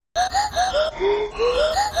Hey,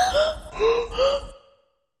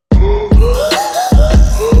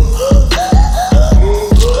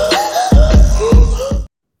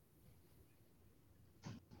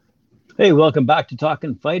 welcome back to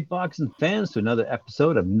Talking Fight Boxing fans to another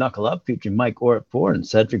episode of Knuckle Up featuring Mike Orr4 and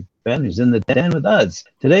Cedric Ben, who's in the den with us.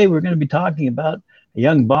 Today, we're going to be talking about a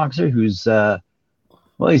young boxer who's,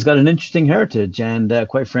 he's got an interesting heritage and,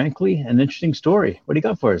 quite frankly, an interesting story. What do you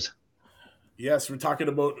got for us? Yes, we're talking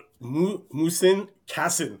about Muhsin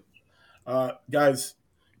Kaysen. Guys,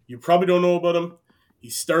 you probably don't know about him.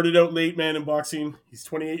 He started out late, man, in boxing. He's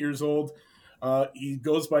 28 years old. He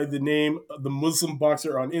goes by the name The Muslim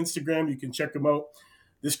Boxer on Instagram. You can check him out.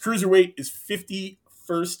 This cruiserweight is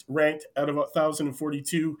 51st ranked out of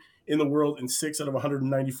 1,042 in the world and 6 out of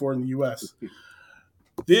 194 in the U.S.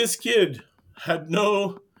 This kid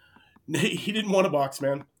he didn't want to box,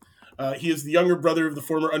 man. He is the younger brother of the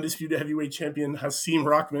former undisputed heavyweight champion Hasim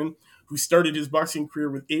Rahman, who started his boxing career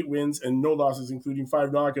with 8 wins and no losses, including 5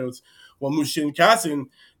 knockouts, while Muhsin Kaysen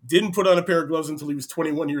didn't put on a pair of gloves until he was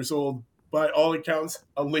 21 years old. By all accounts,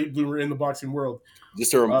 a late bloomer in the boxing world.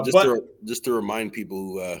 Just to remind people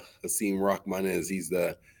who Hasim Rahman is, he's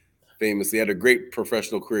the famous. He had a great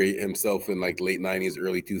professional career himself in like late 90s,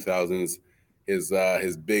 early 2000s.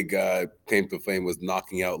 His big claim to fame was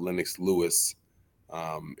knocking out Lennox Lewis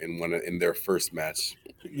in their first match.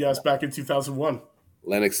 Yes, back in 2001.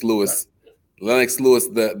 Lennox Lewis,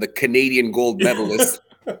 the Canadian gold medalist.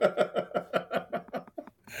 Shout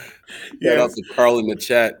out to Carl in the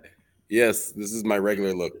chat. Yes, this is my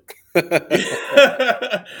regular look. He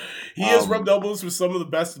has rubbed elbows with some of the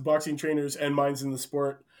best boxing trainers and minds in the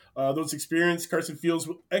sport. Those experienced, Carson feels,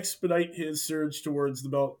 will expedite his surge towards the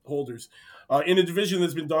belt holders. In a division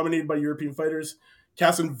that's been dominated by European fighters,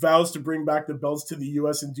 Kaysen vows to bring back the belts to the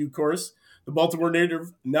U.S. in due course. The Baltimore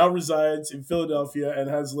native now resides in Philadelphia and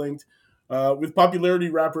has linked with popularity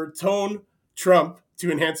rapper Tone Trump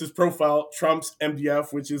to enhance his profile, Trump's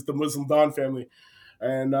MDF, which is the Muslim Don family.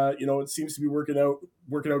 And, it seems to be working out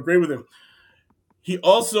great with him. He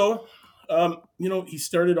also, he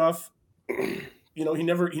started off, he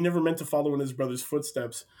never meant to follow in his brother's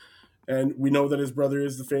footsteps. And we know that his brother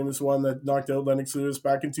is the famous one that knocked out Lennox Lewis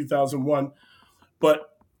back in 2001.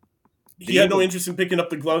 But he had no interest in picking up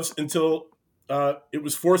the gloves until it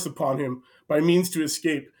was forced upon him by means to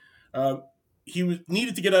escape. He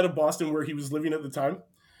needed to get out of Boston where he was living at the time.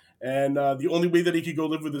 And the only way that he could go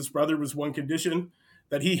live with his brother was one condition,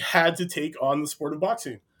 that he had to take on the sport of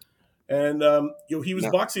boxing. And, he was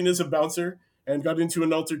boxing as a bouncer and got into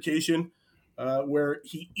an altercation where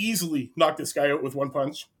he easily knocked this guy out with one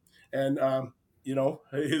punch. And,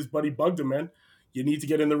 his buddy bugged him, man. You need to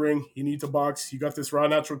get in the ring. You need to box. You got this raw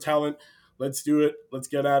natural talent. Let's do it. Let's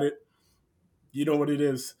get at it. You know what it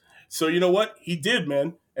is. So you know what? He did,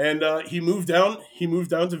 man. And he moved down. He moved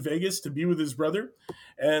down to Vegas to be with his brother.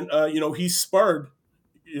 And, he sparred,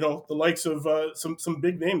 the likes of some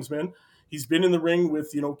big names, man. He's been in the ring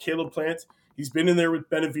with, Caleb Plant. He's been in there with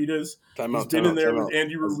Benavidez. He's been in there with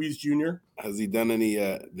Andy Ruiz Jr. Has he done any?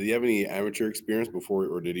 Did he have any amateur experience before,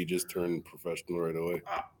 or did he just turn professional right away?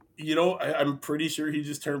 I'm pretty sure he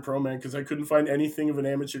just turned pro, man, because I couldn't find anything of an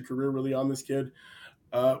amateur career really on this kid.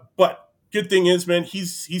 But good thing is, man,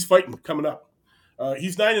 he's fighting coming up.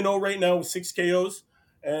 He's 9-0 right now with 6 KOs,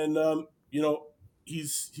 and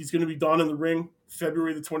he's going to be donning the ring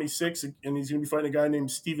February the 26th, and he's going to be fighting a guy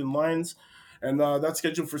named Steven Lyons. And that's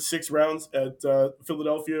scheduled for 6 rounds at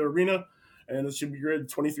Philadelphia Arena. And it should be great,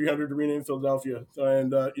 2,300 Arena in Philadelphia.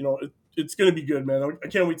 And, it's going to be good, man. I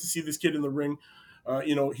can't wait to see this kid in the ring.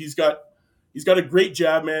 He's got a great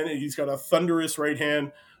jab, man. And he's got a thunderous right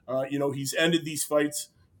hand. He's ended these fights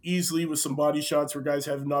easily with some body shots where guys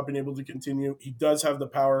have not been able to continue. He does have the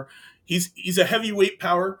power. He's a heavyweight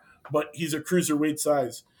power, but he's a cruiserweight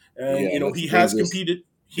size. And, he has competed.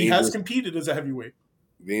 He has competed as a heavyweight.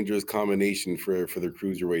 Dangerous combination for the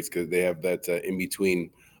cruiserweights because they have that in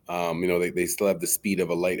between. They still have the speed of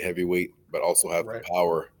a light heavyweight, but also have the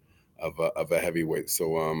power of a heavyweight.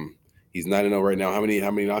 So he's 9-0 right now. How many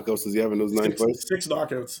knockouts does he have in those 9 fights? 6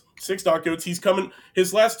 knockouts. 6 knockouts. He's coming.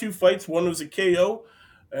 His last 2 fights, one was a KO,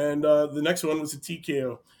 and the next one was a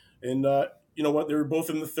TKO. And you know what? They were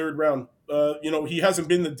both in the 3rd round. He hasn't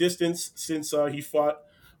been the distance since he fought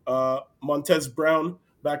Montez Brown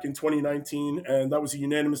back in 2019, and that was a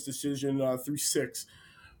unanimous decision through 6.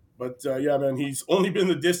 But man, he's only been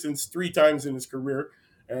the distance 3 times in his career,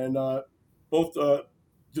 and both the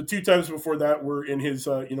 2 times before that were in his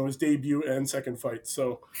his debut and second fight.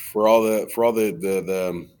 So for all the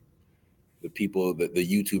people, the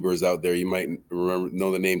YouTubers out there, you might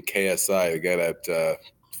know the name KSI, the guy that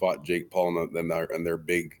fought Jake Paul and their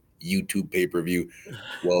big YouTube pay-per-view.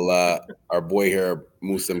 Well, our boy here,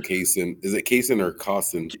 Musam Kaysen, is it Kaysen or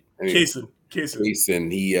Kaysen? Anyway,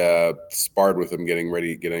 Kaysen, he sparred with him, getting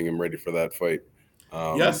him ready for that fight.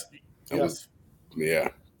 Yes.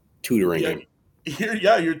 Tutoring him.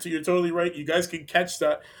 You're totally right. You guys can catch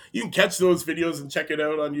that. You can catch those videos and check it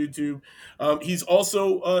out on YouTube. He's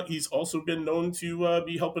also been known to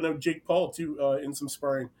be helping out Jake Paul too in some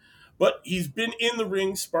sparring, but he's been in the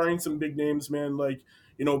ring sparring some big names, man, like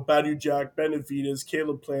Badou Jack, Benavidez,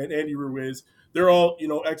 Caleb Plant, Andy Ruiz. They're all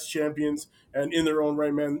ex-champions and in their own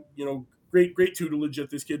right, man. Great tutelage that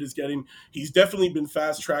this kid is getting. He's definitely been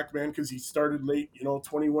fast-tracked, man, because he started late,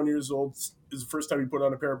 21 years old. This is the first time he put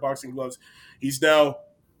on a pair of boxing gloves. He's now,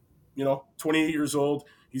 28 years old.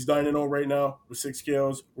 He's 9-0 right now with 6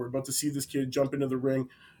 KOs. We're about to see this kid jump into the ring.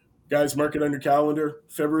 Guys, mark it on your calendar.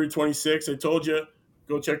 February 26th. I told you,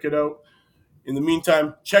 go check it out. In the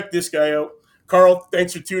meantime, check this guy out. Carl,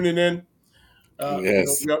 thanks for tuning in.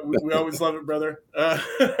 Yes. We always love it, brother.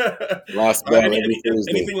 Lost bell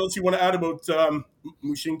anything else you want to add about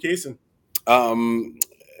Mushin Kaysen?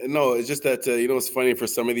 No, it's just that it's funny for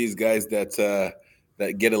some of these guys that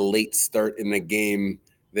get a late start in the game.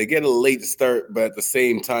 They get a late start, but at the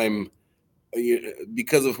same time,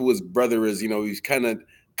 because of who his brother is, he's kind of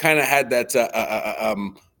had that.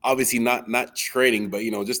 Obviously not training, but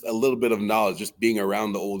just a little bit of knowledge, just being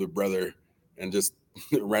around the older brother and just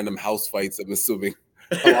random house fights. I'm assuming.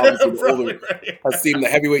 I've seen the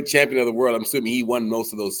heavyweight champion of the world. I'm assuming he won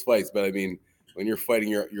most of those fights. But I mean, when you're fighting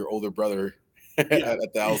your older brother at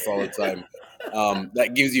the house all the time,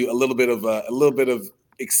 that gives you a little bit of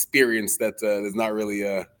experience that is not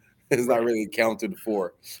really accounted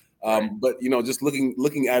for. But just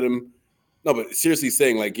looking at him. No, but seriously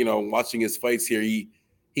saying, like, watching his fights here,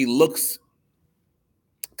 he looks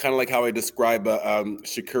kind of like how I describe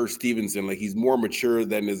Shakur Stevenson. Like, he's more mature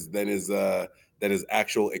than his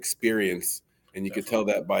actual experience, and you could tell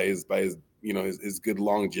that by his his good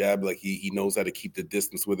long jab. Like, he knows how to keep the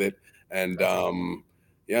distance with it. And man,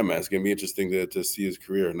 it's gonna be interesting to see his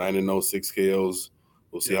career. 9-0, 6 KOs.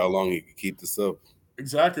 We'll see how long he can keep this up.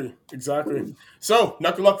 Exactly. So,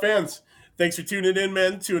 Knuckle Up fans, thanks for tuning in,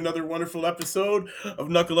 man, to another wonderful episode of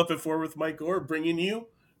Knuckle Up at 4 with Mike Orr, bringing you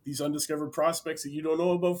these undiscovered prospects that you don't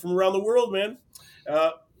know about from around the world, man.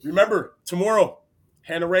 Remember, tomorrow,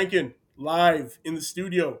 Hannah Rankin live in the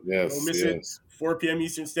studio. Yes, don't miss it. 4 p.m.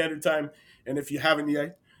 Eastern Standard Time. And if you haven't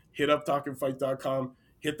yet, hit up talkandfight.com,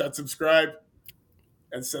 hit that subscribe,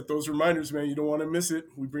 and set those reminders, man. You don't want to miss it.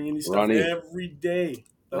 We bring in you stuff every day.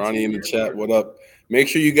 Ronnie in the chat, what up? Make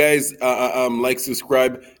sure you guys like,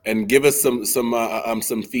 subscribe, and give us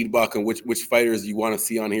some feedback on which fighters you want to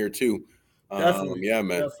see on here too. Definitely. Yeah,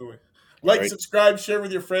 man. Definitely. Like, subscribe, share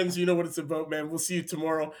with your friends. You know what it's about, man. We'll see you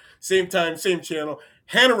tomorrow. Same time, same channel.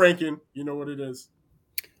 Hannah Rankin, you know what it is.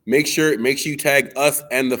 Make sure you tag us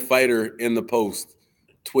and the fighter in the post.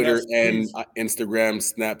 Twitter and Instagram,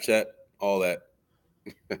 Snapchat, all that.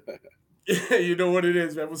 You know what it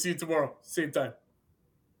is, man. We'll see you tomorrow. Same time.